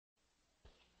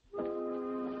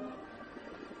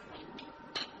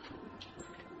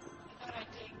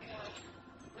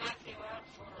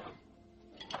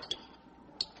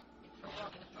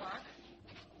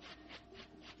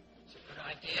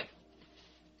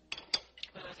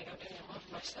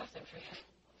my stuff then for you.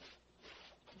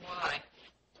 Why?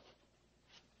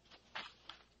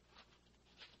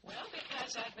 Well,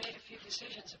 because I've made a few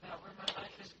decisions about where my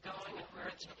life is going and where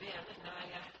it's been, and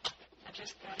I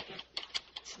just got to get...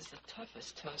 This is the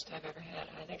toughest toast I've ever had.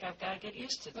 I think I've got to get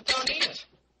used to it. But don't eat it.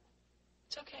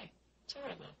 It's okay. It's all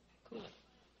right, Mom. Cool it.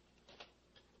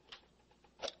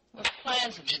 What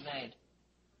plans have you made?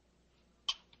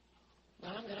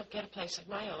 Well, I'm going to get a place of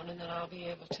my own, and then I'll be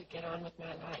able to get on with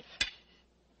my life.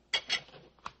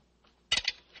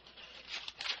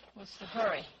 What's the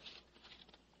hurry?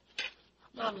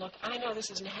 Mom, look, I know this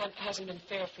hasn't been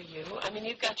fair for you. I mean,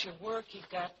 you've got your work, you've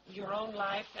got your own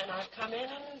life, and I've come in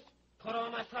and put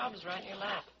all my problems right in your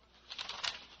lap.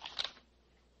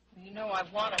 You know I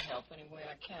want to help any way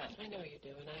I can. I know you do,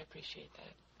 and I appreciate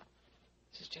that.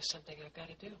 This is just something I've got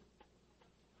to do.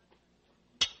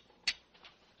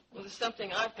 Well, there's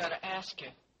something I've got to ask you.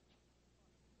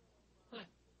 What?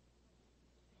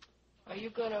 Are you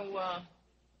going to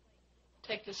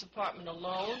take this apartment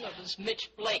alone, or does Mitch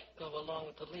Blake go along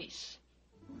with the lease?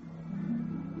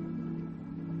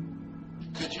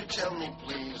 Could you tell me,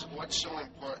 please, what's so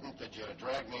important that you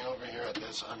drag me over here at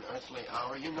this unearthly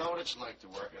hour? You know what it's like to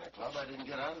work in a club. I didn't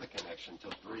get out of the connection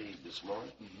till 3 this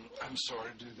morning. Mm-hmm. I'm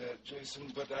sorry to do that,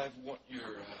 Jason, but I want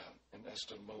your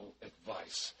inestimable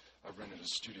advice. I've rented a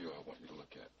studio I want you to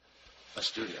look at. A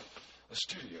studio? A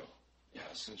studio. Yeah,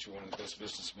 since you're one of the best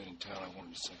businessmen in town, I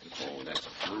wanted to say good Oh, that's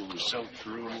true, so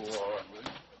true.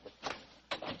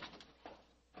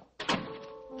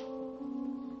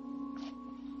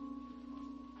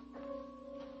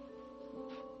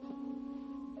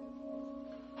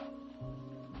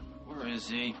 Where is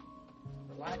he?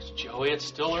 Relax, Joey. It's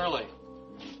still early.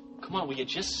 Come on, will you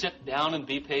just sit down and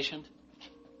be patient?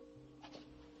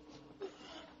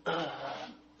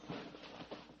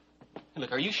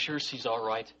 Look, are you sure she's all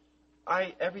right?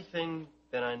 Everything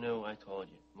that I knew, I told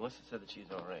you. Melissa said that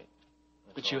she's all right.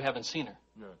 But you haven't seen her.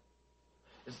 No.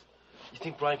 You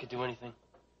think Brian could do anything?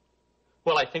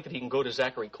 Well, I think that he can go to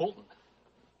Zachary Colton.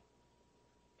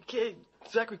 Okay,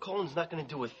 Zachary Colton's not going to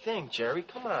do a thing, Jerry.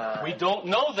 Come on. We don't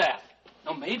know that.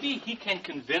 Now, maybe he can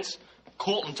convince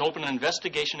Colton to open an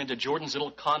investigation into Jordan's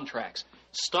little contracts,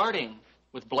 starting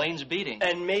with Blaine's beating.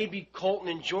 And maybe Colton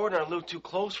and Jordan are a little too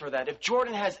close for that. If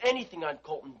Jordan has anything on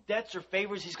Colton, debts or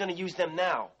favors, he's going to use them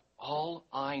now. All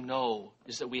I know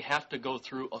is that we have to go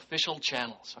through official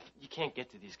channels. You can't get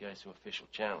to these guys through official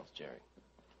channels, Jerry.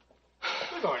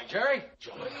 Good morning, Jerry.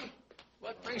 Joey,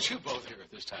 what brings you both here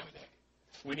at this time of day?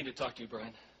 We need to talk to you,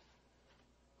 Brian.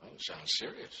 Oh, it sounds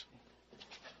serious.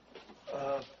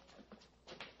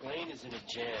 Blaine is in a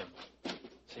jam.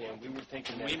 Sam, we were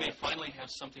thinking that... We may finally have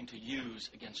something to use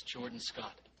against Jordan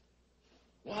Scott.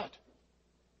 What?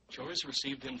 Joey's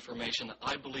received information that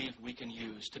I believe we can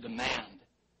use to demand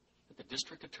that the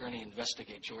district attorney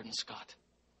investigate Jordan Scott.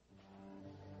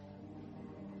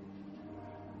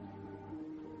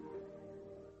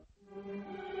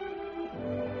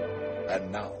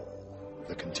 And now,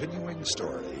 the continuing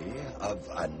story of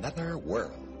Another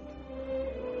World.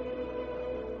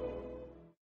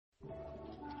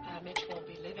 Mitch won't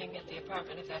be living at the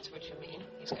apartment, if that's what you mean.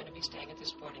 He's going to be staying at the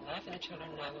Sporting Life, and the children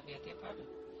and I will be at the apartment.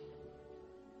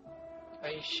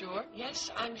 Are you sure? Yes,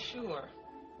 I'm sure.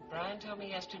 Brian told me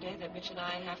yesterday that Mitch and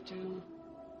I have to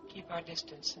keep our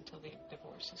distance until the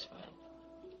divorce is final.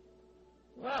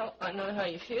 Well, I know how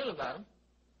you feel about him.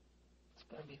 It's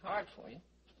going to be hard for you.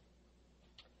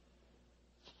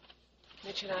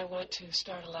 Mitch and I want to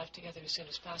start a life together as soon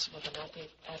as possible, but not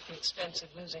at the expense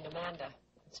of losing Amanda.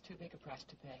 It's too big a price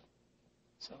to pay.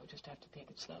 So we'll just have to take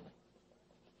it slowly.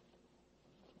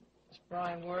 Is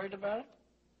Brian worried about it?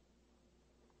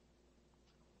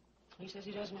 He says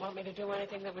he doesn't want me to do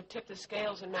anything that would tip the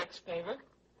scales in Mac's favor.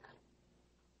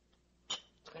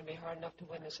 It's going to be hard enough to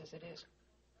win this as it is.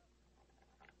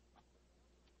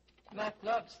 Mac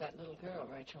loves that little girl,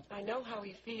 Rachel. I know how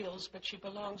he feels, but she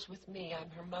belongs with me.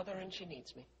 I'm her mother, and she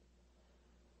needs me.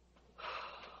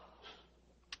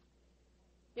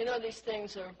 You know, these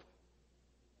things are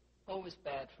always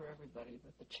bad for everybody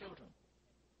but the children.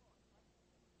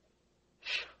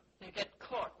 They get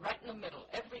caught right in the middle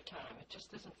every time. It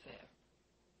just isn't fair.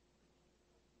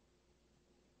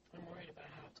 I'm worried about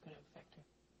how it's going to affect her.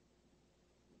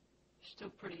 She's still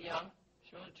pretty young.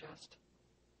 She'll adjust.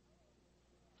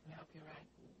 I hope you're right.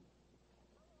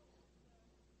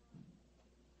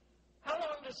 How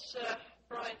long does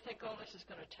Brian think all this is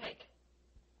going to take?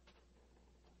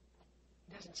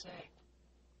 He doesn't say.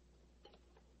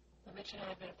 But Mitch and I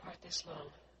have been apart this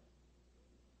long.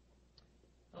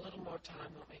 A little more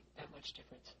time won't make that much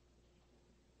difference.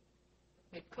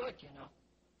 It could, you know.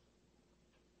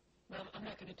 Mom, I'm I'm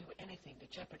not going to do anything to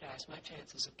jeopardize my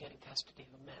chances of getting custody of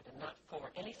Amanda, not for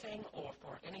anything or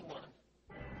for anyone.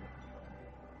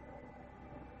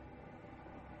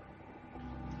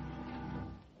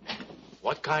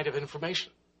 What kind of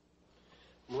information?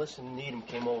 Melissa Needham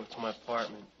came over to my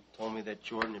apartment and told me that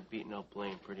Jordan had beaten up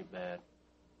Blaine pretty bad.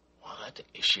 What?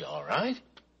 Is she all right?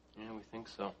 Yeah, we think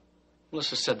so.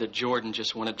 Melissa said that Jordan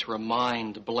just wanted to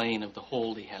remind Blaine of the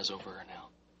hold he has over her now.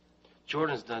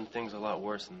 Jordan's done things a lot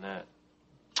worse than that.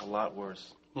 A lot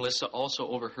worse. Melissa also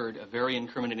overheard a very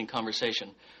incriminating conversation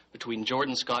between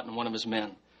Jordan Scott and one of his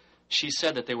men. She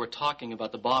said that they were talking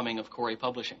about the bombing of Corey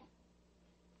Publishing.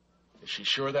 Is she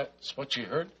sure that's what she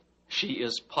heard? She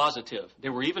is positive. They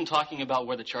were even talking about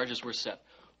where the charges were set.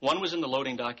 One was in the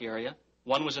loading dock area,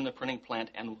 one was in the printing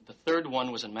plant, and the third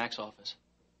one was in Mac's office.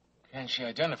 Can she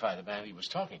identify the man he was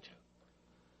talking to?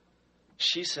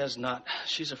 She says not.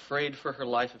 She's afraid for her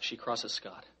life if she crosses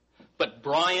Scott. But,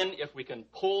 Brian, if we can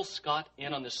pull Scott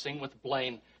in on this thing with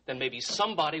Blaine, then maybe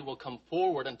somebody will come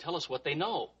forward and tell us what they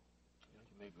know.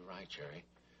 You may be right, Jerry.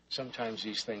 Sometimes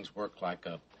these things work like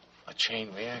a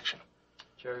chain reaction.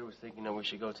 Jerry was thinking that we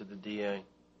should go to the DA.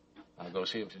 I'll go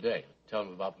see him today. Tell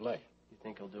him about Blaine. You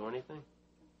think he'll do anything?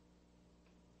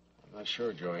 I'm not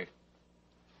sure, Joey.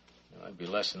 I'd be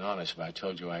less than honest if I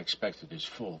told you I expected his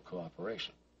full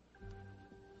cooperation.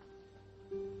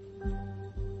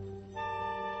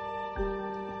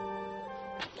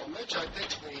 Well, Mitch, I think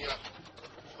the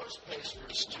first place for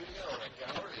a studio and a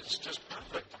gallery is just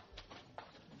perfect.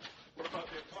 What about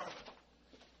the apartment?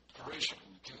 For Rachel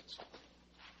and the kids.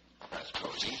 That's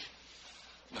cozy.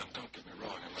 Now, don't get me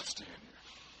wrong, I'm not staying here.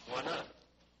 Why not?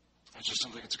 I just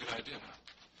don't think it's a good idea now.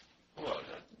 Well,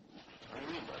 what do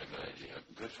you mean by a good idea?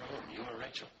 Good for whom, you or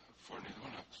Rachel? For neither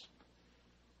one of us.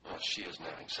 Well, she isn't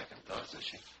having second thoughts, is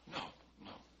she? No.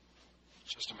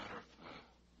 It's just a matter of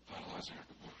finalizing our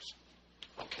divorce.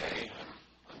 Okay,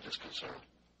 I'm just concerned.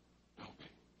 Don't be.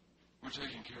 We're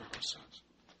taking care of ourselves.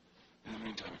 In the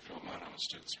meantime, if you don't mind, I'm going to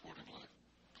stay the sporting life.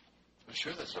 I'm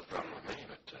sure that's no problem with me,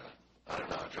 but I don't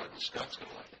know how Jordan Scott's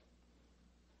going to like it.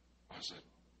 Why is that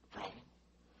a problem?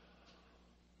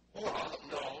 Well,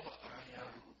 no,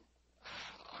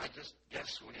 I just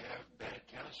guess we have bad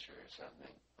chemistry or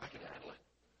something. I can handle it.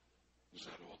 Is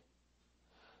that all?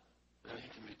 No, he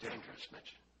can be dangerous,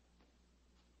 Mitch.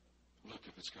 Look,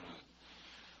 if it's going to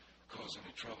cause any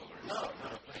trouble or... No,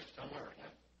 please, don't worry.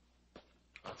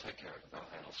 I'll take care of it. I'll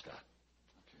handle Scott.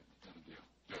 Okay, done a deal.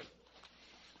 Good.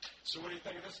 So what do you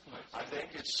think of this place? I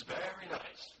think it's very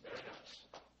nice. Very nice.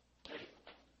 Hey,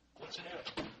 what's in here?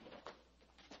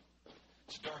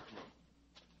 It's a dark room.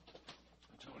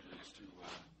 I told you I used to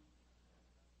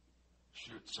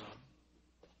shoot some.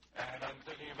 And I'm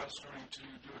thinking about starting to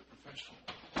do it professionally.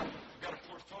 I've got a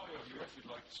portfolio here if you'd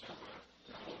like to take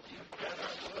a look. You better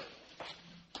look.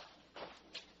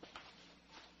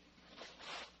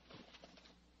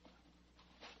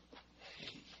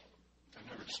 Hey, I've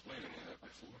never displayed any of that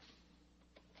before.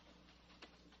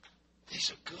 These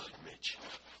are good, Mitch.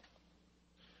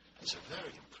 These are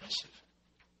very impressive.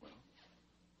 Well,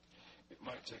 it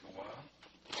might take a while,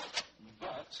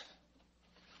 but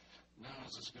now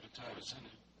is as good a time as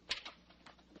any.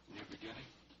 New beginning.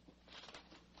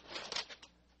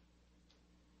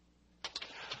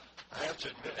 I have to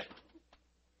admit it.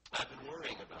 I've been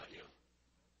worrying about you.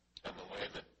 And the way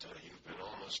that you've been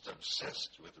almost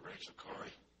obsessed with Rachel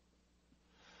Corey.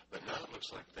 But now it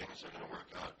looks like things are going to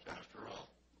work out after all.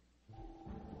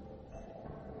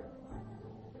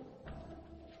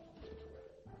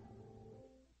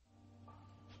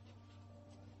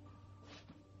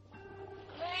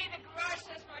 Leigh, the garage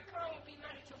says my car will be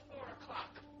ready till 4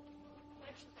 o'clock.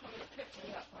 Thanks for coming to pick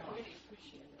me up. I really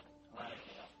appreciate it.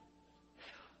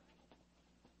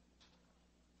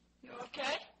 You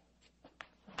okay?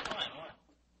 Fine, what?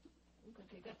 Look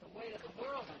like you got the weight of the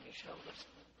world on your shoulders.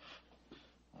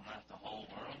 Well, not the whole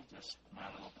world, just my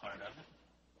little part of it.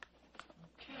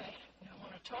 Okay. You don't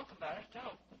want to talk about it,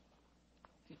 don't.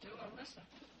 If you do, I'll listen.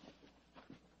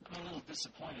 I'm a little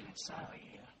disappointed in Sally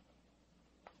here.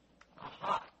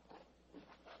 Aha.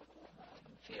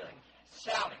 I'm feeling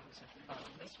Sally was a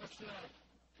problem. That's what's the matter.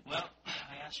 Well,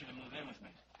 I asked her to move in with me.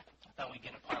 I thought we'd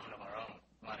get an apartment of our own.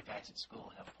 A lot of guys at school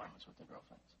have apartments with their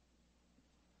girlfriends.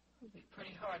 It would be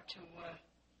pretty hard to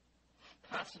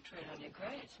concentrate on your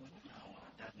grades, wouldn't it? Oh, well,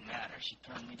 it doesn't matter. She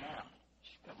turned me down.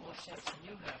 She's got more sense than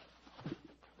you have.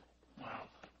 Well,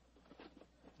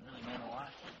 it really meant a lot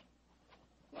to me.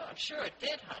 Well, I'm sure it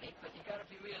did, honey, but you got to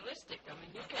be realistic. I mean,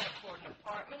 you can't afford an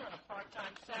apartment on a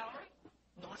part-time salary.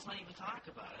 Well, let's not even talk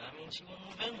about it. I mean, she won't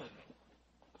move in with me.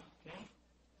 Okay?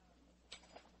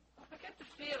 I get the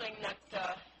feeling that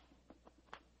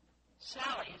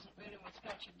Sally isn't really what's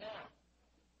got you down.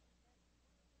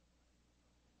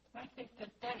 I think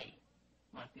that Denny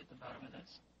might be at the bottom of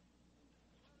this.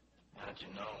 How'd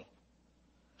you know?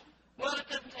 Well, it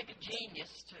doesn't take a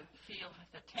genius to feel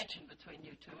the tension between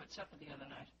you two, except for the other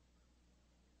night.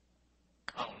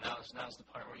 Oh, now's the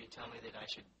part where you tell me that I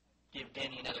should give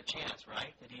Denny another chance,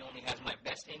 right? That he only has my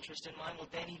best interest in mind?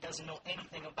 Well, Denny doesn't know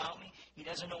anything about me. He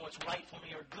doesn't know what's right for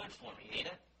me or good for me,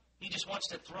 Ada. He just wants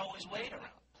to throw his weight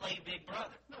around, play big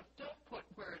brother. Look, don't put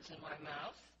words in my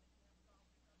mouth.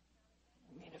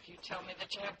 I mean, if you tell me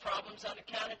that you have problems on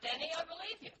account of Denny, I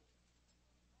believe you.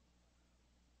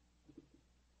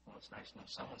 Well, it's nice to know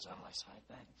someone's on my side,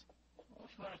 thanks. Well,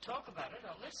 if you want to talk about it,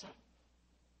 I'll listen.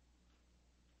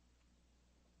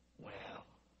 Well,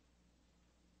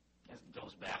 it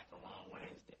goes back a long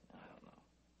ways. I don't know.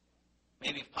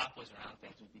 Maybe if Pop was around,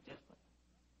 things would be different.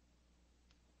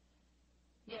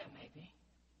 Yeah, maybe.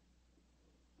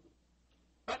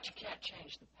 But you can't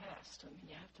change the past. I mean,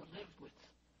 you have to live with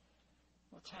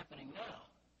what's happening now.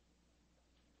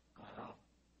 I know.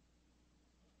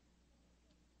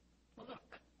 Well,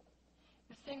 look,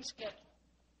 if things get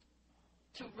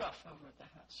too rough over at the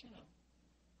house, you know,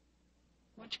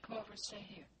 why don't you come over and stay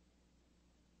here?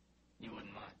 You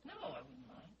wouldn't mind? No, I wouldn't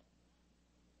mind.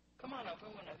 Come on over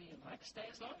whenever you like. Stay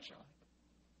as long as you like.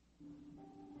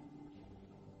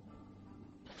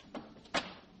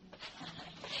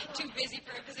 Too busy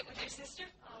for a visit with your sister?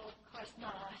 Oh, of course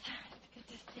not. It's good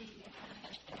to see you.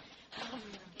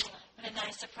 What a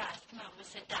nice surprise. Come on, we'll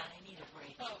sit down. I need a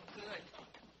break. Oh, good.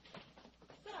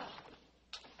 So,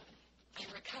 you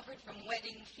recovered from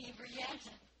wedding fever yet?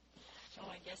 Oh,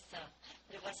 I guess so.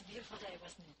 But it was a beautiful day,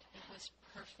 wasn't it? It was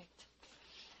perfect.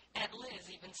 Aunt Liz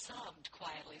even sobbed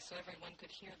quietly so everyone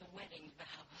could hear the wedding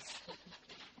vows.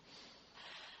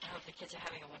 I hope the kids are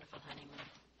having a wonderful honeymoon.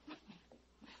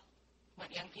 What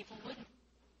young people wouldn't?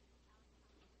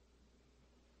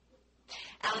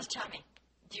 Alice, tell me,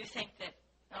 do you think that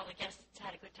all the guests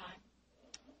had a good time?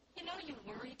 You know, you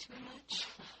worry too much.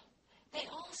 They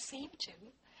all seem to.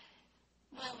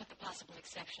 Well, with the possible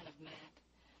exception of Mac.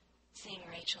 Seeing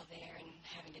Rachel there and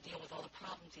having to deal with all the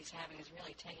problems he's having is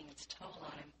really taking its toll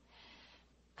on him.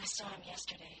 I saw him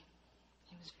yesterday.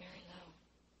 He was very low.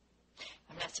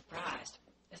 I'm not surprised.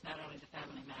 It's not only the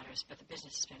family matters, but the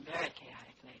business has been very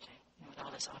chaotic lately. You know, with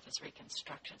all this office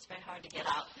reconstruction, it's very hard to get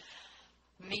out,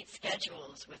 meet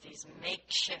schedules with these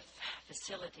makeshift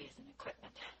facilities and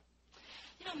equipment.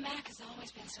 You know, Mac has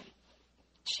always been so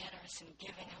generous and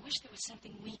giving. I wish there was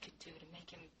something we could do to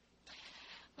make him,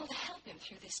 well, to help him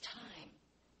through this time.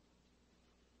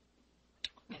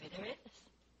 Maybe there is.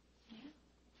 Yeah.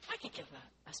 I could give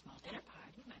a small dinner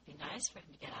party. It might be nice for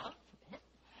him to get out for a bit.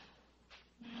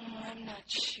 I'm not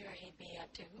sure he'd be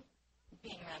up to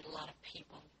being around a lot of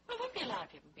people. Well, it wouldn't be a lot of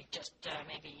people. It would be just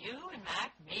maybe you and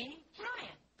Mac, me,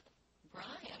 Brian.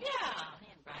 Brian? Yeah.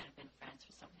 He and Brian have been friends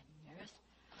for so many years.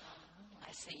 Oh, I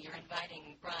see. You're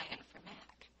inviting Brian for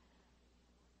Mac.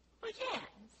 Well, yes.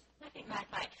 I think Mac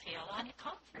might feel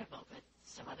uncomfortable with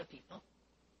some other people.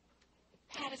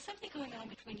 Pat, is something going on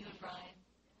between you and Brian?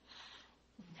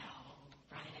 No.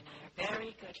 Brian and I are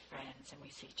very good friends, and we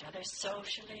see each other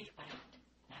socially, but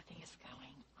nothing is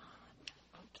going on.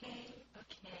 Okay.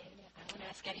 I won't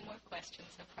ask any more questions,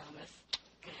 I promise.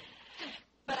 Good.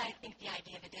 But I think the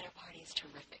idea of a dinner party is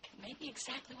terrific. Maybe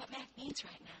exactly what Mac needs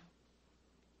right now.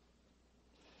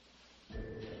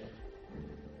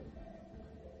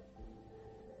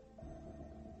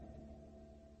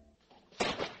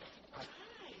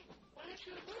 Why don't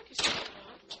you work yourself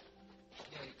out?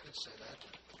 Yeah, you could say that.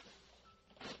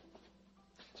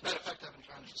 As a matter of fact, I've been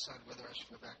trying to decide whether I should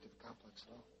go back to the complex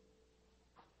at all.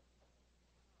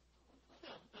 No,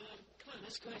 come on,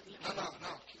 let's go ahead and look.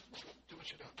 No. Do what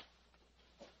you're doing.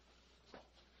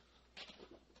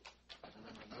 I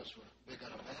remember those were big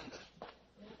on Amanda.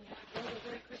 Go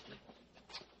very quickly.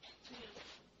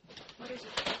 What is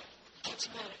it? What's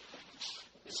the matter?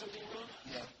 Is something wrong?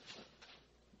 Yeah.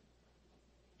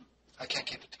 I can't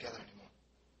keep it together anymore.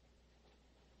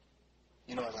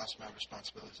 You know I lost my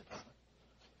responsibilities at Brava.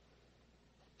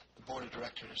 The board of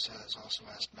directors has also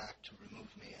asked Mac to remove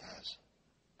me as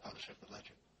publisher of the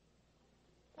Ledger.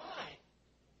 Why?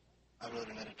 I wrote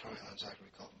an editorial on Zachary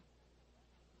Colton.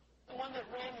 The one that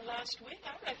ran last week?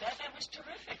 I read that. That was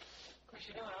terrific. Of course,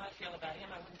 you know how I feel about him.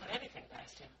 I wouldn't put anything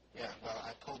past him. Yeah, well,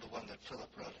 I pulled the one that Philip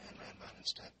wrote and ran mine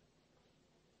instead.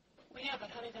 Well, yeah, but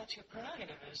honey, that's your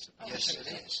prerogative as a Yes,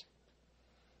 publisher. it is.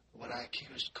 When I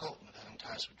accused Colton of having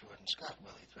ties with Jordan Scott,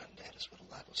 well, he threatened to hit us with a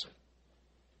libel suit.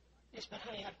 Yes, but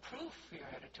honey, you had proof for your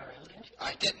editorial, didn't you?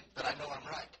 I didn't, but I know I'm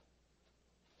right.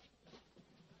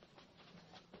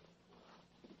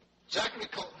 Zachary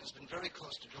Colton has been very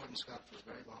close to Jordan Scott for a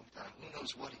very long time. Who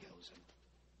knows what he owes him?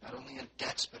 Not only in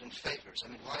debts, but in favors. I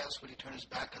mean, why else would he turn his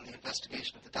back on the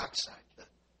investigation of the dockside,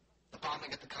 the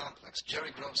bombing at the complex,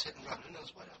 Jerry Grove's hit and run? Who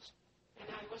knows what else? And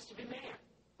I was to be mayor.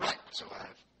 Right, so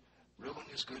I've ruined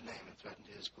his good name and threatened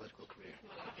his political career.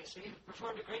 Well, obviously, you've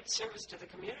performed a great service to the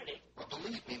community. Well,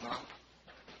 believe me, Mom.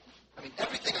 I mean,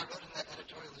 everything I wrote in that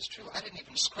editorial is true. I didn't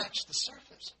even scratch the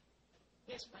surface.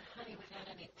 Yes, but, honey, without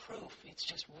any proof, it's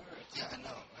just words. Yeah, I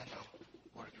know. The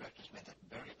board of directors made that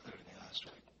very clear to me last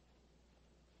week.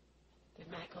 Did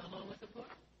Mac go along with the book?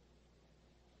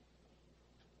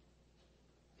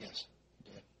 Yes,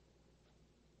 he did.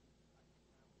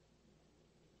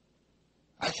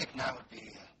 I think now would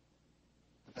be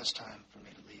the best time for me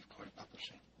to leave Corey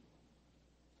Publishing.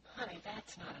 Honey,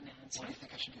 that's not an answer. What do you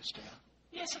think I should do, stay on?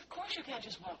 Yes, of course you can't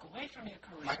just walk away from your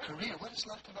career. My career? What is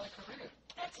left of my career?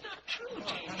 That's not true, No,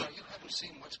 Jamie. no, you haven't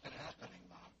seen what's been happening,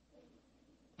 Mom.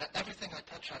 Now, everything I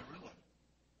touch, I ruin.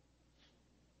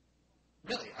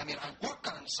 Really, I mean, I work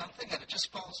on something and it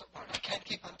just falls apart. I can't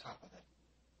keep on top of it.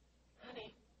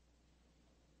 Honey,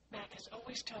 Mac has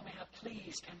always told me how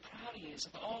pleased and proud he is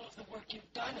of all of the work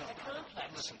you've done at the complex.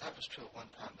 Listen, that was true at one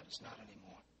time, but it's not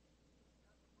anymore.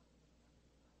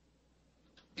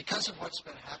 Because of what's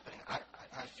been happening, I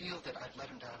feel that I've let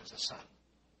him down as a son.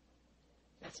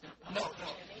 That's not possible, No.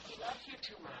 Jimmy. He loves you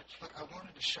too much. Look, I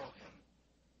wanted to show him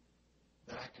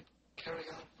that I could carry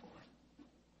on for him.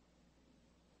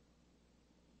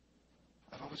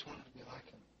 I've always wanted to be like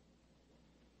him.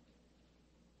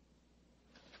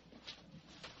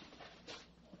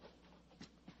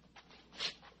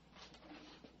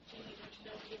 Jamie, don't you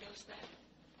know he knows that?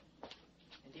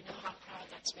 And do you know how proud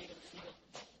that's made him feel?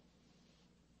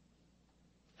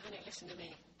 Honey, listen to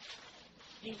me.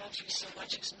 He loves you so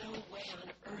much, there's no way on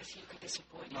earth you could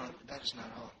disappoint No, him. that is not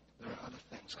all. There are other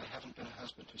things. I haven't been a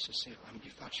husband to Cecile. I mean, you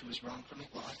thought she was wrong for me?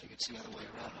 Well, I think it's the other way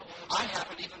around. I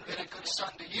haven't even been a good son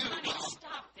to you, Honey, Mom.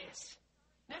 stop this.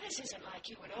 Now, this isn't like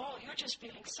you at all. You're just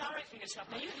feeling sorry for yourself.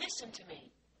 Now, you listen to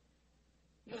me.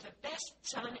 You're the best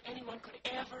son anyone could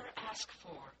ever ask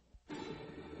for.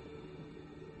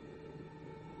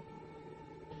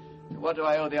 What do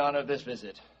I owe the honor of this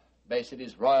visit? Bay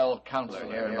City's royal counselor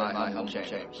here in my humble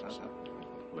chambers.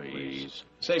 Please.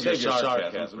 Save your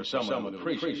sarcasm for someone who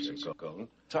appreciates it, Colton.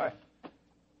 Sorry.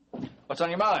 What's on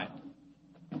your mind?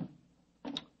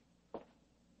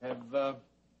 Have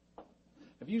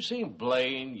you seen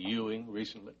Blaine Ewing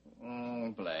recently?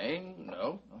 Blaine?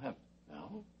 No, I haven't.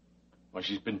 No? Well,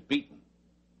 she's been beaten.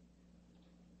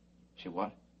 She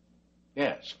what?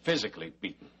 Yes, physically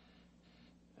beaten.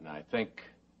 And I think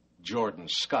Jordan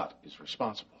Scott is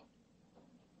responsible.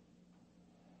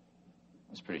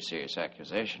 That's a pretty serious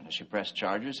accusation. Has she pressed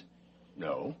charges?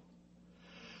 No.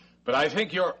 But I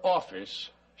think your office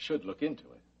should look into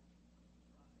it.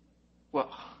 Well,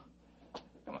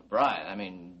 come on, Brian. I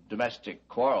mean, domestic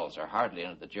quarrels are hardly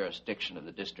under the jurisdiction of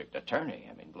the district attorney.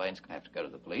 I mean, Blaine's going to have to go to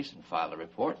the police and file a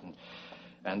report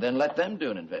and then let them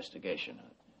do an investigation.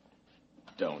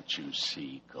 Don't you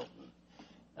see, Colton?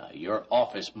 Your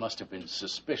office must have been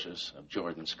suspicious of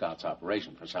Jordan Scott's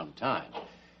operation for some time.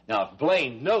 Now, if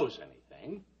Blaine knows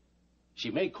anything, she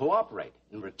may cooperate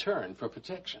in return for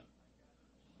protection.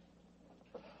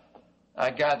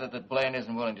 I gather that Blaine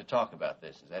isn't willing to talk about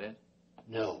this. Is that it?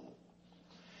 No.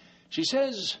 She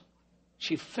says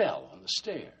she fell on the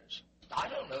stairs. I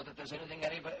don't know that there's anything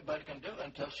anybody can do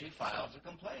until she files a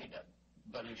complaint.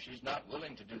 But if she's not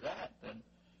willing to do that, then...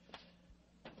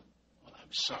 Well,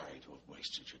 I'm sorry to have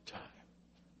wasted your time.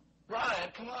 Brian,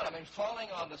 come on. I mean, falling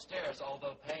on the stairs,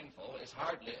 although painful, is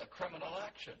hardly a criminal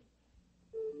action.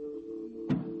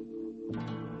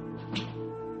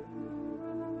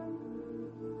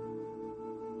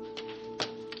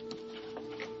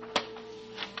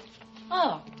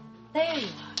 Oh, there you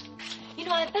are. You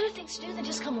know, I have better things to do than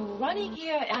just come running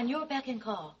here on your beck and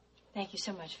call. Thank you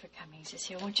so much for coming,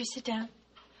 Cecile. Won't you sit down?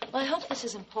 Well, I hope this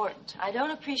is important. I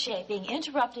don't appreciate being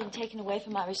interrupted and taken away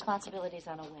from my responsibilities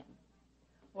on a whim.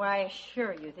 Well, I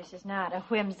assure you, this is not a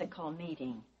whimsical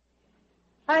meeting.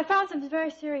 I found some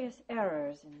very serious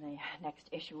errors in the next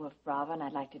issue of Brava, and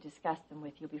I'd like to discuss them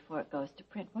with you before it goes to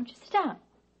print. Won't you sit down?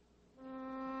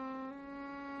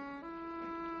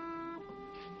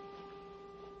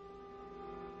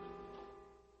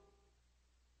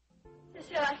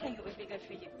 Cecile, I think it would be good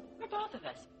for you, for both of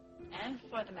us, and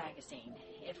for the magazine,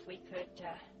 if we could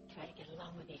try to get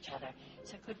along with each other.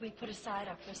 So could we put aside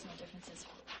our personal differences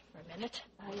for a minute?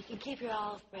 You can keep your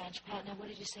olive branch, Pat. Now, what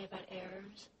did you say about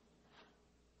errors?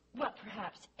 Well,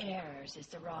 perhaps errors is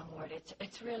the wrong word.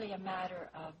 It's really a matter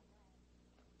of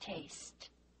taste.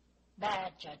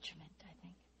 Bad judgment, I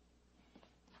think.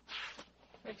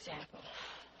 For example,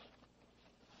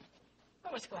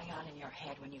 what was going on in your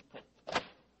head when you put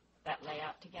that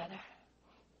layout together?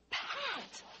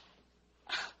 Pat!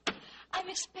 I'm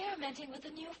experimenting with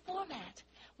a new format.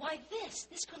 Why,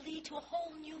 this could lead to a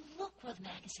whole new look for the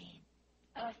magazine.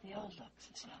 I like the old look,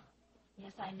 Cecile.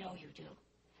 Yes, I know you do.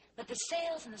 But the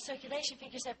sales and the circulation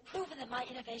figures have proven that my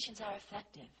innovations are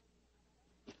effective.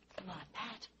 Come on,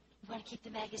 Pat. We want to keep the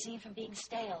magazine from being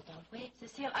stale, don't we?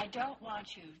 Cecile, I don't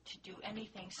want you to do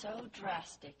anything so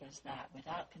drastic as that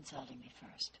without consulting me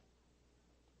first.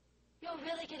 You're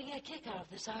really getting a kick out of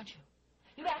this, aren't you?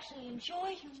 You actually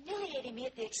enjoy humiliating me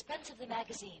at the expense of the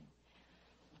magazine.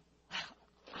 Well,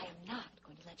 I am not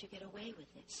going to let you get away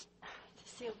with this.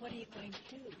 Cecile, what are you going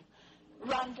to do?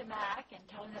 Run to Mac and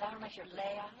tell him that I don't like your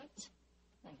layouts?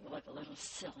 Think you look a little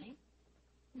silly?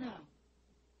 No.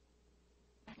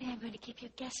 I think I'm going to keep you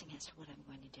guessing as to what I'm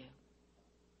going to do.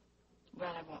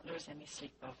 Well, I won't lose any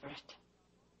sleep over it.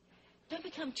 Don't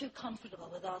become too comfortable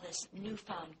with all this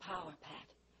newfound power, Pat.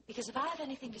 Because if I have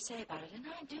anything to say about it, and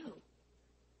I do,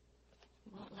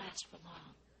 it won't last for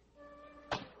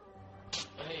long.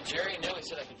 Hey, Jerry, Nellie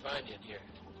said I could find you in here.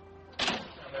 Now,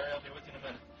 Larry, I'll be with you in a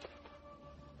minute.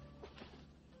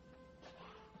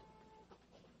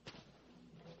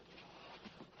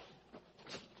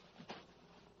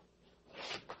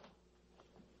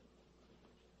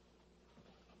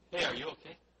 Hey, are you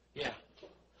okay? Yeah,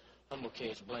 I'm okay.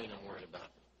 It's Blaine I'm worried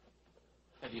about.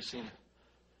 Have you seen her?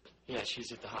 Yeah,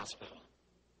 she's at the hospital.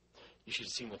 You should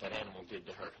have seen what that animal did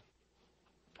to her.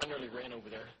 I nearly ran over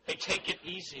there. Hey, take it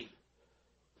easy.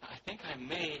 I think I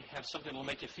may have something that'll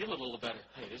make you feel a little better.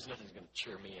 Hey, there's nothing that's going to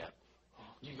cheer me up.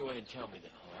 You go ahead and tell me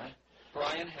that, all right?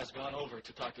 Brian has gone over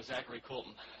to talk to Zachary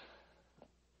Colton.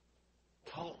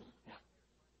 Colton? Yeah.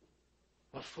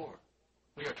 What for?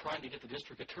 We are trying to get the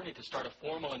district attorney to start a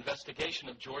formal investigation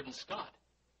of Jordan Scott.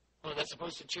 Oh, that's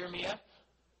supposed to cheer me up?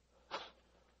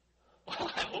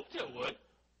 Well, I hoped it would.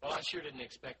 Well, I sure didn't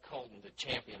expect Colton to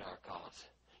champion our cause.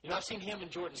 You know, I've seen him and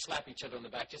Jordan slap each other on the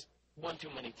back just one too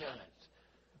many times.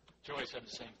 Joy said the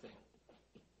same thing.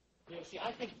 You know, see,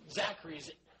 I think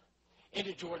Zachary's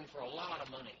into Jordan for a lot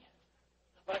of money.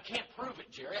 But I can't prove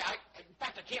it, Jerry. In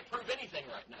fact, I can't prove anything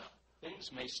right now.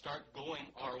 Things may start going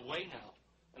our way now.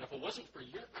 And if it wasn't for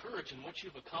your courage and what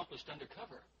you've accomplished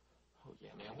undercover. Oh, yeah,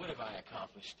 man, what have I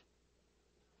accomplished?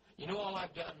 You know all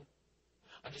I've done?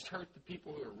 I just hurt the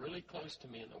people who are really close to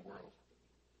me in the world.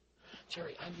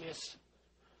 Jerry, I miss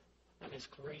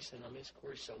Clarice and I miss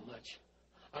Corey so much.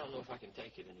 I don't know if I can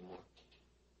take it anymore.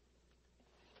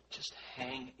 Just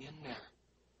hang in there.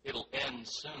 It'll end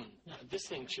soon. Now, this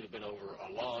thing should have been over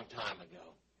a long time ago.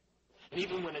 And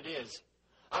even when it is,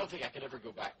 I don't think I could ever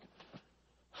go back.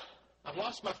 I've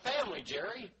lost my family,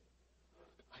 Jerry.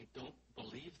 I don't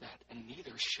believe that, and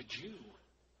neither should you.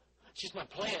 It's just my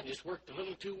plan just worked a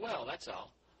little too well, that's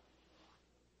all.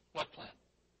 What plan?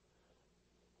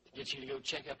 To get you to go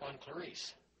check up on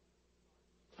Clarice.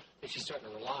 But she's starting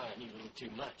to rely on you a little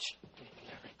too much.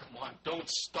 Larry, come on, don't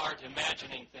start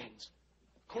imagining things.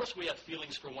 Of course we have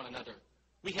feelings for one another.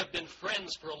 We have been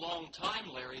friends for a long time,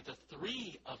 Larry, the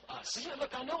three of us. Yeah,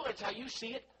 look, I know that's how you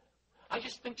see it. I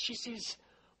just think she sees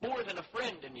more than a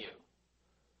friend in you.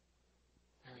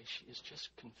 Larry, she is just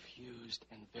confused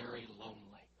and very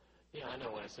lonely. Yeah, I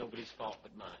know, and it's nobody's fault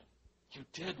but mine. You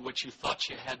did what you thought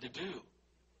you had to do.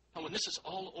 And when this is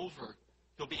all over,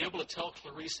 you'll be able to tell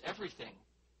Clarice everything.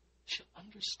 She'll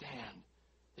understand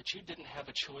that you didn't have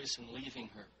a choice in leaving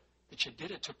her, that you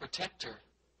did it to protect her.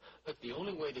 Look, the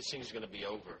only way this thing's going to be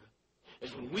over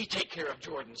is when we take care of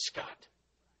Jordan Scott.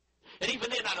 And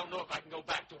even then, I don't know if I can go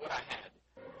back to what I had.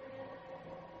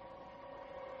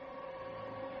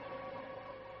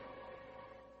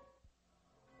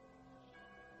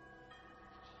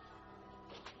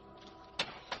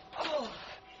 Oh,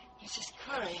 Mrs.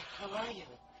 Corey, how are you?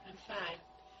 I'm fine.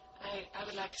 I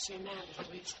would like to see Amanda,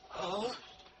 please. Oh?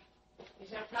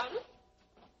 Is there a problem?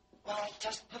 Well, I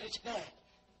just put her to bed.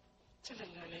 It's a little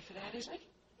early for that, isn't it?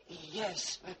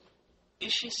 Yes, but...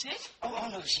 Is she sick? Oh,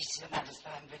 no, Amanda's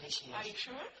fine, really, she is. Are you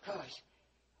sure? Of course.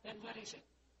 Then what is it?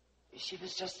 She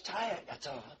was just tired, that's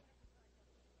all.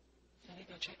 Let me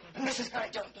go check on her. Mrs. Corey,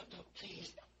 don't,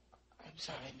 please. I'm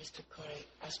sorry, Mr. Corey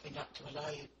asked me not to allow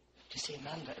you to see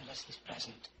Amanda unless he's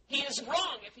present. He is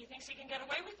wrong if he thinks he can get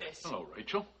away with this. Hello,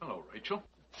 Rachel. Hello, Rachel.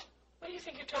 What do you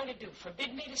think you're trying to do?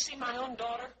 Forbid me to see my own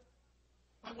daughter?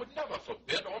 I would never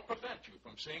forbid or prevent you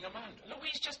from seeing Amanda.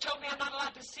 Louise just told me I'm not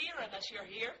allowed to see her unless you're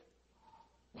here.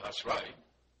 Well, that's right.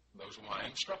 Those were my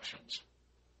instructions.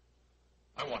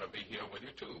 I want to be here with you,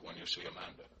 too, when you see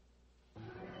Amanda.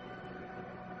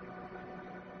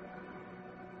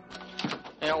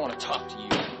 Hey, I want to talk to you.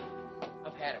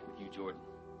 I've had it with you, Jordan.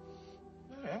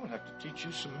 Hey, I'm going to have to teach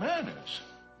you some manners.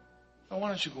 Now, why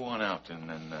don't you go on out and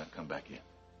then come back in?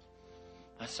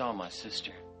 I saw my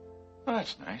sister. Oh,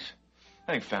 that's nice.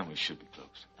 I think families should be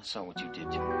close. I saw what you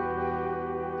did to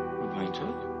her. What Blaine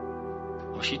told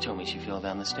you? Well, she told me she fell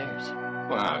down the stairs.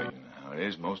 Well, you know how it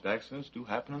is. Most accidents do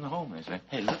happen in the home, they say.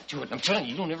 Hey, look, Jordan, I'm telling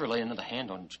you, you don't ever lay another hand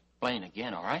on Blaine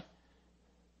again, all right?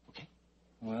 Okay?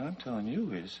 What I'm telling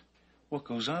you is what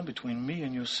goes on between me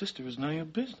and your sister is none of your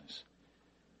business.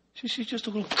 She's just a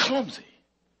little clumsy.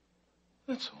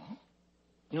 That's all.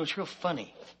 You know, it's real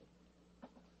funny.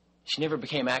 She never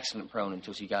became accident-prone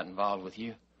until she got involved with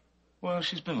you. Well,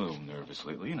 she's been a little nervous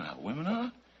lately. You know how women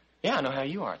are. Yeah, I know how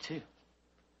you are, too.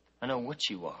 I know what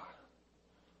you are.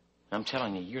 I'm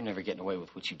telling you, you're never getting away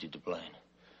with what you did to Blaine.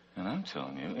 And I'm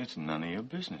telling you, it's none of your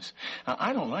business. Now,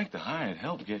 I don't like the hired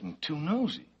help getting too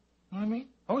nosy. You know what I mean?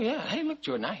 Oh, yeah. Hey, look,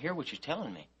 Jordan, I hear what you're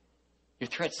telling me. Your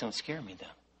threats don't scare me, though.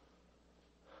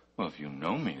 Well, if you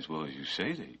know me as well as you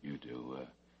say that you do,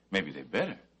 maybe they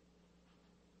better.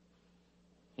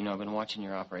 You know, I've been watching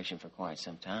your operation for quite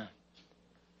some time.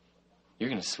 You're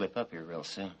going to slip up here real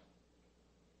soon.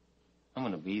 I'm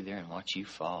going to be there and watch you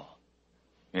fall.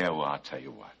 Yeah, well, I'll tell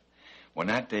you what. When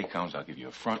that day comes, I'll give you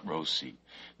a front row seat.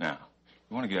 Now,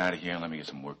 you want to get out of here and let me get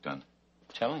some work done?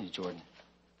 I'm telling you, Jordan,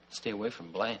 stay away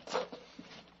from Blaine.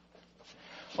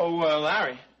 Oh,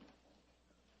 Larry.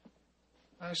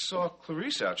 I saw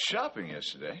Clarice out shopping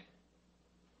yesterday.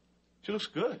 She looks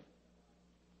good.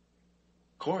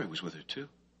 Corey was with her, too.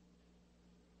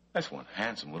 That's one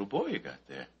handsome little boy you got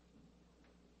there.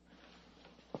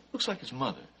 Looks like his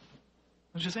mother.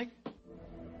 Don't you think?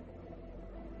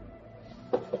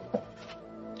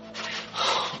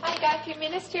 I got a few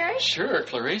minutes, Jerry. Sure,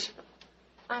 Clarice.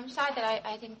 I'm sorry that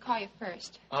I didn't call you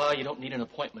first. You don't need an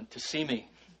appointment to see me.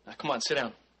 Now, come on, sit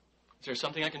down. Is there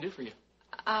something I can do for you?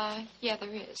 Yeah,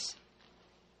 there is.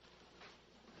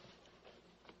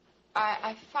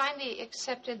 I finally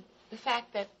accepted the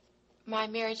fact that my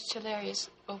marriage to Larry is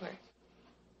over.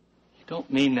 You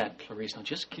don't mean that, Clarice. Now,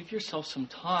 just give yourself some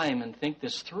time and think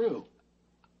this through.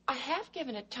 I have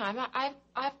given it time.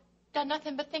 I've done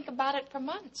nothing but think about it for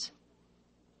months.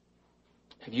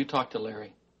 Have you talked to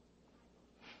Larry?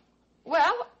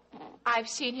 Well, I've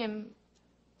seen him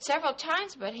several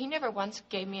times, but he never once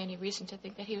gave me any reason to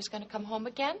think that he was going to come home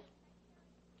again.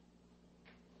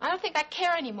 I don't think I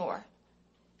care anymore.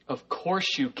 Of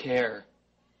course you care.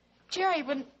 Jerry,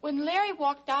 when Larry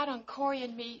walked out on Corey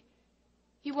and me,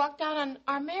 he walked out on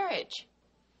our marriage.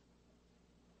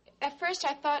 At first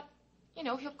I thought, you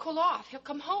know, he'll cool off, he'll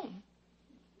come home.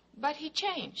 But he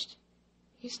changed.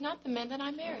 He's not the man that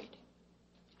I married.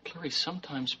 Clarice,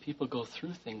 sometimes people go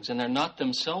through things and they're not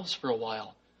themselves for a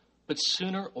while. But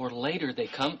sooner or later, they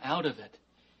come out of it.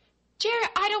 Jerry,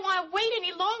 I don't want to wait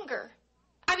any longer.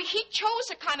 I mean, he chose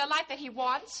the kind of life that he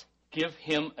wants. Give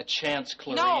him a chance,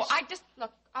 Clarice. No,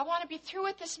 look, I want to be through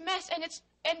with this mess,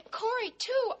 and Corey,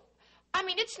 too. I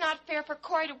mean, it's not fair for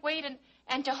Corey to wait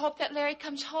and to hope that Larry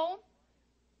comes home.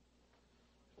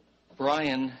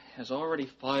 Brian has already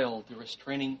filed the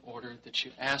restraining order that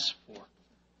you asked for.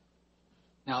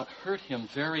 Now, it hurt him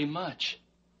very much.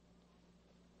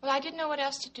 Well, I didn't know what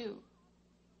else to do.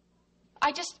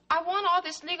 I want all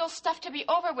this legal stuff to be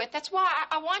over with. That's why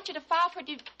I want you to file for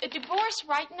a divorce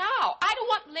right now. I don't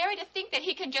want Larry to think that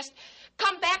he can just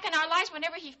come back in our lives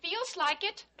whenever he feels like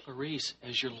it. Clarice,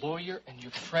 as your lawyer and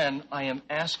your friend, I am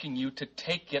asking you to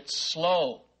take it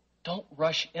slow. Don't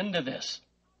rush into this.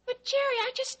 But, Jerry,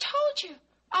 I just told you.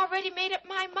 I already made up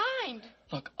my mind.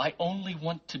 Look, I only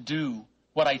want to do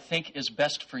what I think is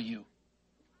best for you.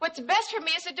 What's best for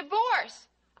me is a divorce.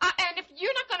 And if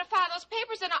you're not going to file those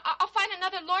papers, then I'll find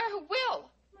another lawyer who will.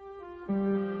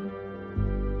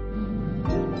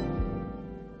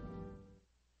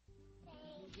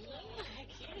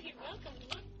 You're welcome.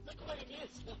 Look what it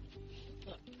is. Look.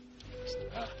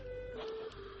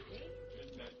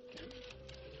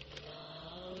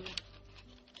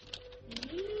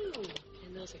 You.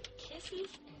 And those are kisses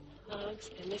and hugs.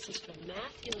 And this is from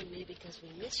Matthew and me because we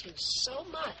miss you so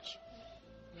much.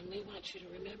 And we want you to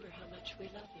remember how much we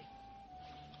love you.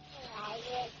 I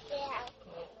love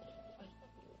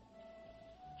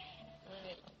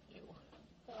you.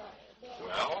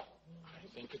 Well, I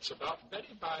think it's about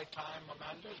bedtime time,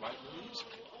 Amanda, right, Louise?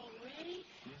 Already?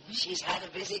 She's had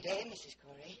a busy day, Mrs.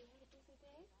 Corey.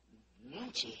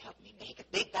 She helped me bake a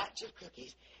big batch of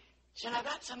cookies. Shall I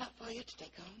wrap some up for you to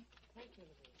take home? Thank you,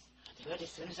 Louise. I'll do it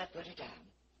as soon as I put her down.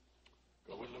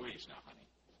 Go with Louise now, honey.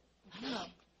 No.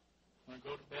 Want to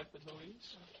go to bed with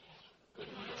Louise? Good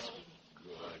girl.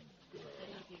 Good girl.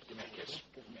 Give me a kiss.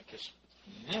 Give me a kiss.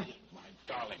 My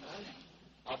darling.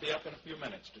 I'll be up in a few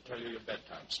minutes to tell you your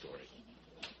bedtime story.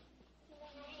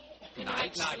 Good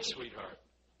Night, night, sweetheart.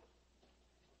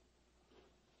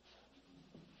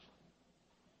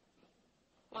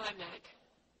 Why, Mac?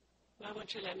 Why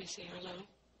won't you let me see her alone?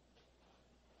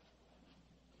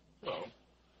 Well,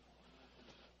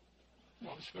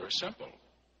 it's very simple.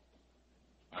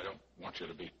 I don't want you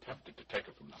to be tempted to take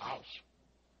her from the house.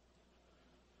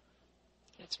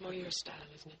 That's more your style,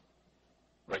 isn't it?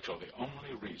 Rachel, the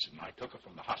only reason I took her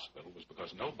from the hospital was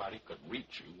because nobody could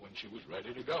reach you when she was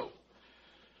ready to go.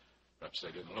 Perhaps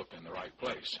they didn't look in the right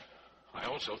place. I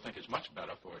also think it's much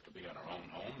better for her to be in her own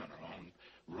home, in her own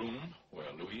room,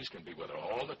 where Louise can be with her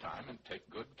all the time and take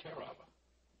good care of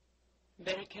her.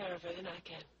 Better care of her than I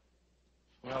can.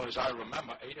 Well, as I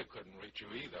remember, Ada couldn't reach you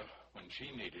either when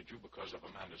she needed you because of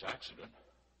Amanda's accident.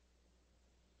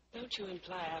 Don't you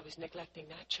imply I was neglecting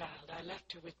that child. I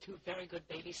left her with 2 very good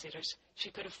babysitters. She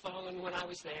could have fallen when I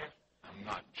was there. I'm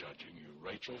not judging you,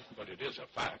 Rachel, but it is a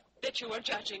fact. That you are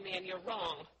judging me, and you're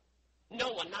wrong.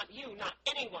 No one, not you, not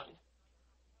anyone,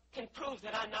 can prove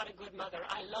that I'm not a good mother.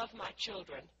 I love my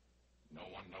children. No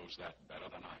one knows that better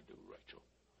than I do, Rachel.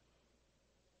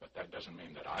 But that doesn't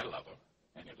mean that I love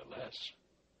her any the less.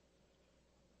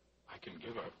 I can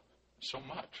give her so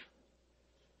much.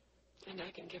 And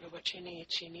I can give her what she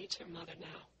needs. She needs her mother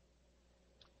now.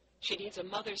 She needs a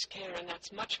mother's care, and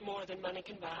that's much more than money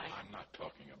can buy. I'm not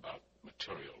talking about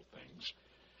material things.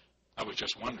 I was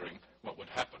just wondering what would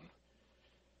happen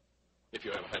if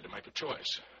you ever had to make a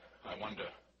choice. I wonder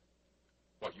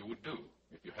what you would do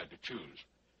if you had to choose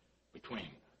between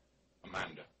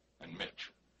Amanda and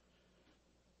Mitch.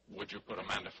 Would you put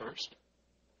Amanda first?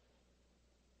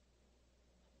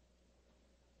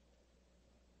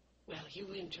 Well,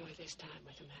 you enjoy this time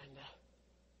with Amanda.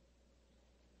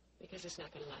 Because it's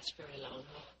not going to last very long.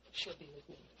 She'll be with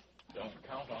me. Don't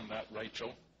count on that,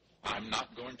 Rachel. I'm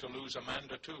not going to lose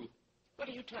Amanda, too. What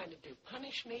are you trying to do?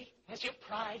 Punish me? Has your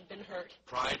pride been hurt?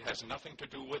 Pride has nothing to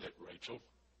do with it, Rachel.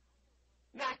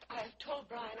 Mac, I have told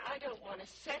Brian I don't want a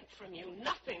cent from you,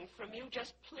 nothing from you.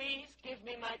 Just please give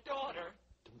me my daughter.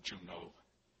 Don't you know?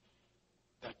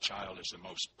 That child is the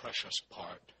most precious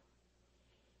part.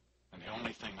 And the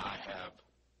only thing I have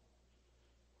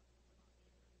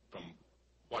from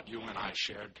what you and I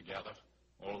shared together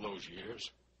all those years.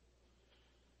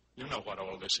 You know what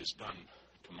all this has done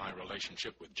to my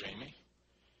relationship with Jamie.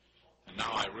 And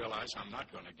now I realize I'm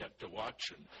not going to get to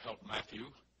watch and help Matthew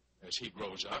as he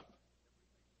grows up.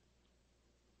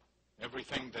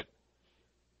 Everything that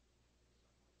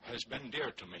has been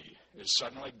dear to me is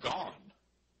suddenly gone.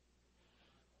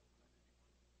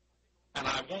 And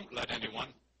I won't let anyone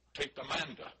take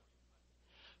Amanda.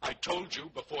 I told you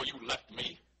before you left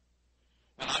me,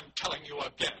 and I'm telling you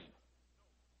again,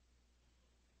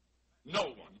 no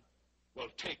one will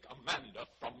take Amanda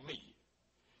from me.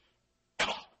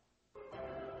 Ever.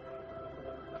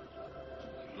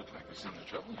 You look like there's something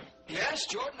troubling you. Yes,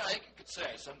 Jordan, I could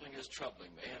say something is troubling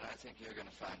me, and I think you're going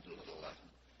to find it a little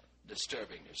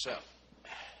disturbing yourself.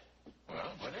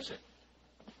 Well, what is it?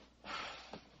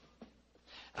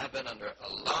 I've been under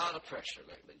a lot of pressure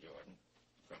lately, Jordan,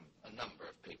 from a number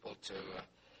of people to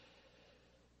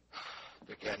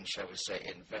begin, shall we say,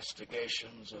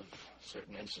 investigations of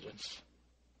certain incidents.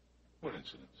 What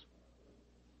incidents?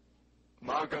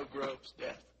 Margot Grove's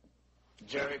death,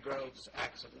 Jerry Grove's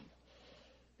accident,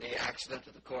 the accident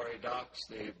at the Quarry Docks,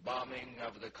 the bombing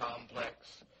of the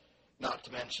complex, not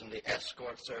to mention the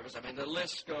escort service. I mean, the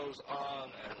list goes on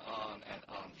and on and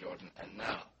on, Jordan. And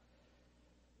now,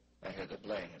 I hear that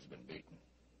Blaine has been beaten.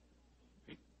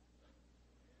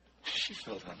 She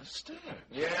fell down the stairs.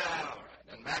 Yeah, all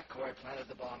right. And Matt Corey planted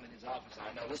the bomb in his office.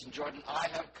 I know. Listen, Jordan, I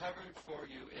have covered for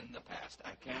you in the past.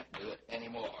 I can't do it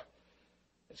anymore.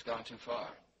 It's gone too far.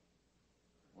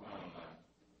 Well,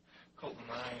 Colton,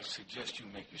 I suggest you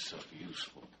make yourself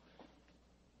useful.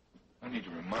 I need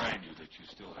to remind you that you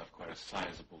still have quite a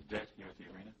sizable debt here at the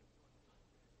arena.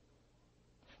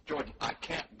 Jordan, I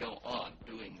can't go on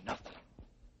doing nothing.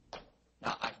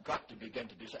 Now, I've got to begin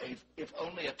to do so. If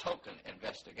only a token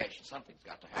investigation, something's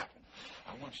got to happen.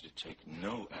 I want you to take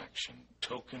no action,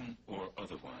 token or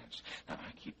otherwise. Now,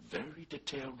 I keep very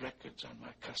detailed records on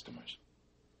my customers.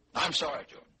 I'm sorry,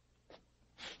 Jordan.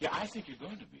 Yeah, I think you're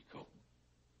going to be, Colton.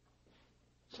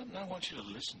 Something I want you to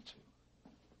listen to.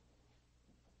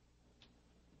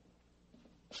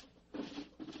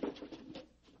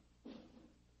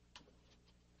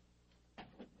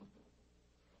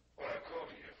 What I called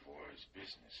you here for is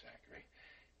business, Zachary.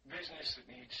 Business that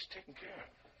needs taken care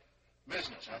of.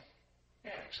 Business, huh?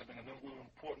 Yeah, something of little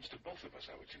importance to both of us,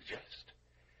 I would suggest.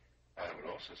 I would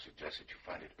also suggest that you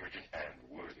find it urgent and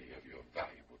worthy of your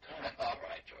valuable time. All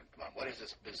right.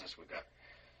 this business we got?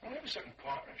 Well, we have a certain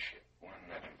partnership, one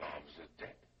that involves a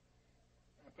debt.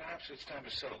 Perhaps it's time to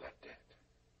settle that debt.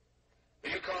 Are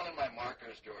you calling my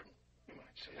markers, Jordan? You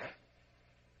might say that.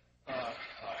 All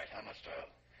right, how much do I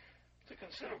owe? It's a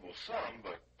considerable sum,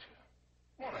 but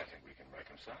one I think we can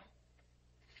reconcile.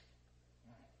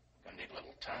 Gonna need a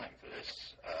little time for this.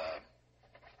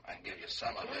 I can give you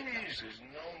some of it. Please, there's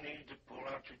no need to pull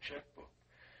out your checkbook.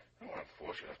 I don't want to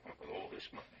force you to come up with all this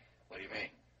money. What do you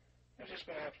mean? Just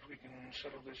perhaps we can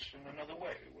settle this in another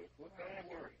way without any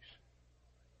worries.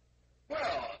 Well,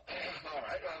 all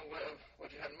right. What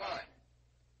do you have in mind?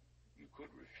 You could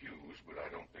refuse, but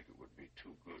I don't think it would be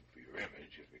too good for your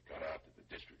image if it got out that the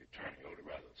district attorney owed a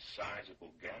rather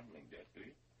sizable gambling debt to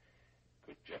you.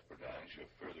 Could jeopardize your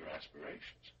further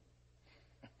aspirations.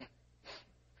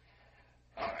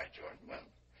 All right, Jordan. Well,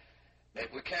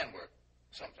 maybe we can work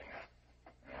something out.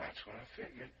 That's what I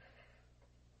figured.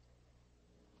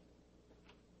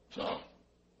 So,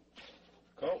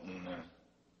 Colton,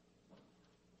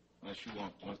 unless you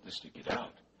want this to get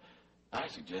out, I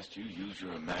suggest you use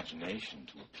your imagination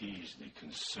to appease the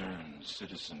concerned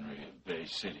citizenry of Bay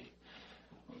City.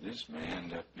 Well, this may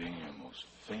end up being your most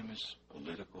famous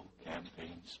political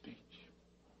campaign speech.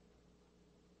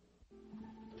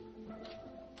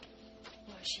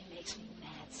 Boy, she makes me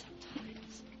mad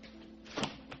sometimes.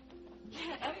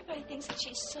 Yeah, everybody thinks that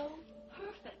she's so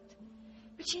perfect.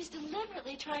 But she's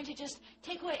deliberately trying to just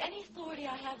take away any authority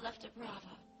I have left at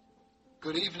Brava.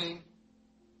 Good evening.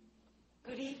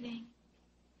 Good evening.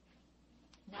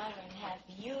 Now I don't have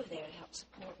you there to help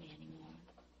support me anymore.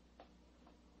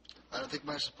 I don't think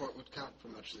my support would count for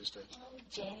much these days. Oh,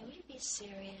 Janie, will you be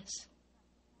serious?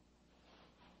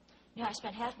 You know, I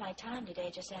spent half my time today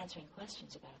just answering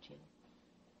questions about you.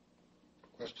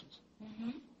 Questions?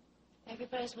 Mm-hmm.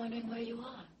 Everybody's wondering where you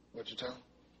are. What'd you tell?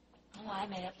 Oh, I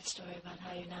made up the story about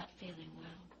how you're not feeling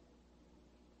well.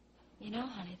 You know,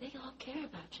 honey, they all care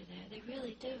about you there. They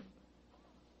really do.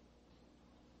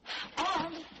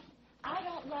 And I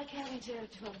don't like having to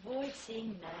avoid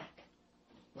seeing Mac.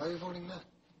 Why are you avoiding Mac?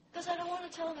 Because I don't want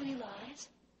to tell him any lies.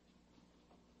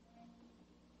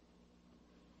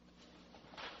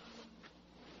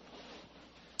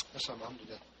 I saw Mom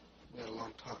today. We had a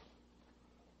long talk.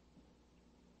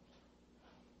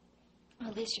 Well,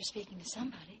 at least you're speaking to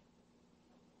somebody.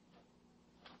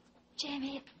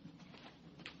 Jamie,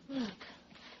 look,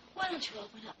 why don't you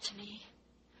open up to me?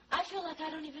 I feel like I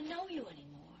don't even know you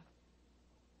anymore.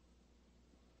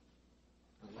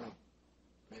 I don't know.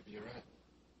 Maybe you're right.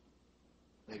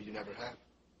 Maybe you never have.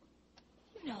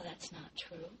 You know that's not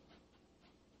true.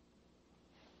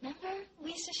 Remember?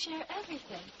 We used to share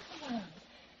everything. Come on.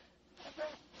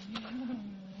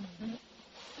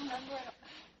 Remember?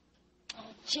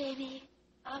 Oh, Jamie,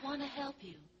 I want to help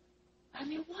you.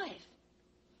 I'm your wife.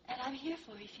 And I'm here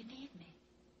for you if you need me.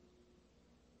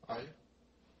 Are you?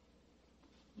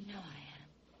 You know I am.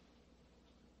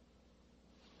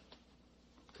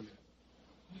 Come here.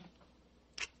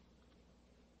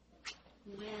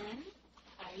 When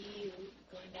are you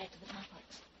going back to the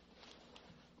complex?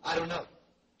 I don't know.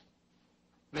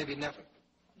 Maybe never.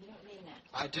 You don't mean that.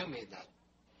 I do mean that.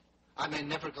 I may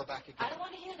never go back again. I don't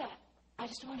want to hear that. I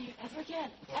just don't want to hear ever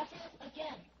again. Ever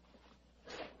again.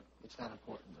 It's not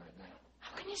important right now.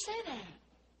 How can you say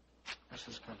that? Let's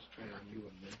just concentrate on you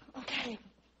and me. Okay.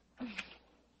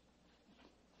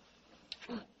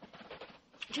 Look,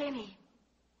 Jamie,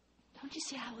 don't you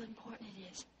see how important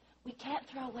it is? We can't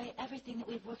throw away everything that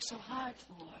we've worked so hard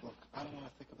for. Look, I don't want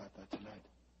to think about that tonight.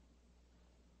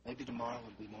 Maybe tomorrow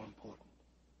will be more important.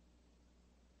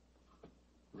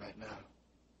 Right now,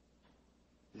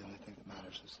 the only thing that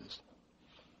matters is this.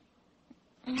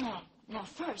 No,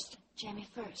 first, Jamie,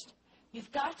 first.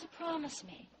 You've got to promise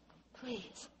me,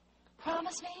 please.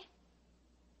 Promise me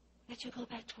that you'll go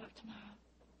back to work tomorrow.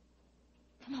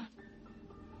 Come on.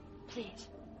 Please.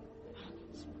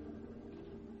 Promise.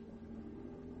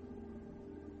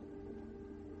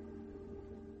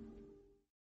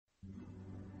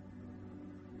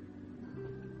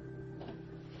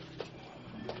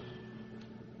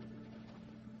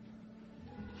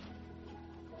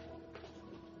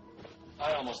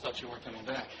 I almost thought you weren't coming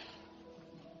back.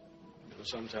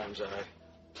 Sometimes I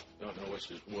don't know which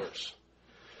is worse.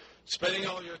 Spending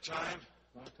all your time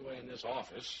locked away in this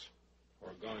office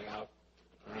or going out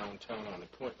around town on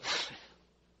appointments.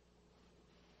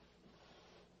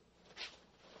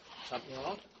 Something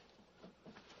wrong?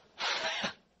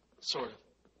 Sort of.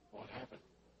 What happened?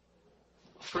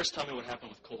 First, tell me what happened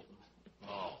with Colton.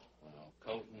 Oh, well,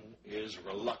 Colton is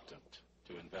reluctant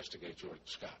to investigate Jordan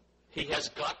Scott. He has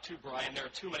got to, Brian. There are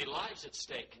too many lives at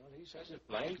stake. Well, he says if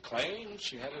Blaine claims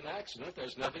she had an accident,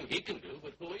 there's nothing he can do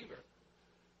but believe her.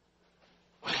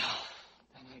 Well,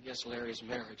 then I guess Larry's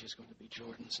marriage is going to be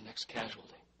Jordan's next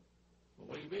casualty. Well,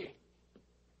 what do you mean?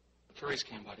 Clarice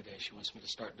came by today. She wants me to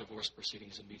start divorce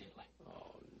proceedings immediately.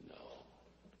 Oh, no.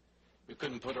 You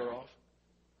couldn't put her off?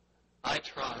 I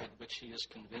tried, but she is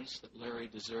convinced that Larry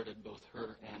deserted both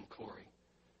her and Corey.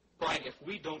 Brian, if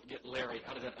we don't get Larry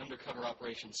out of that undercover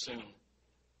operation soon,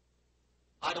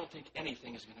 I don't think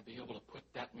anything is going to be able to put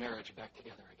that marriage back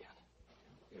together again.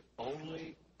 If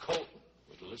only Colton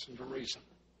would listen to reason.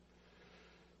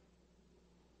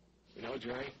 You know,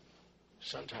 Jerry,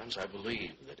 sometimes I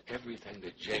believe that everything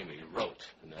that Jamie wrote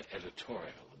in that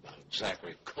editorial about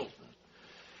Zachary Colton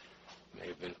may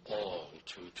have been all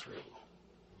too true.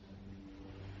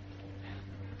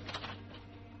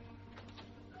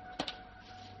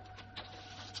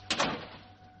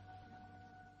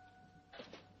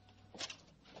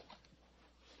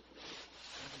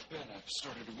 I've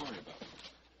started to worry about it.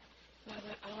 Well,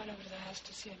 I went over to the house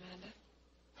to see Amanda.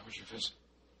 How was your visit?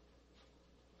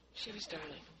 She was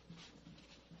darling.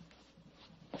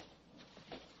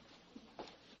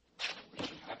 Was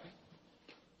she happy?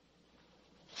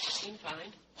 She seemed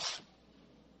fine.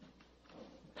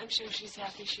 I'm sure she's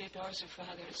happy. She adores her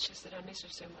father. It's just that I miss her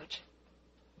so much.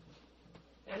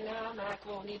 And now Mac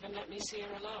won't even let me see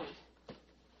her alone.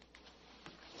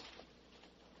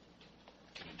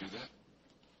 Can you do that?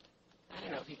 I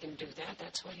don't know if he can do that.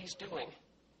 That's what he's doing.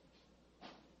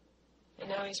 And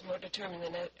now he's more determined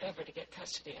than ever to get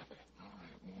custody of her. All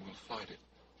right, we'll fight it.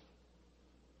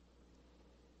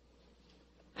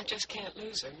 I just can't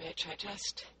lose her, Mitch. I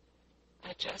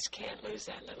just can't lose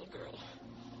that little girl.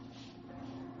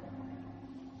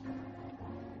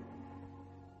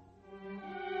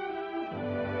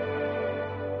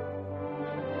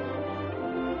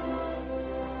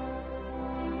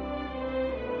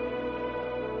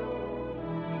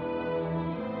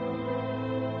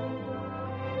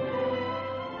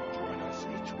 Join us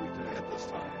each weekday at this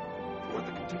time for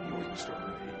the continuing story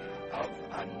of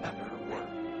Another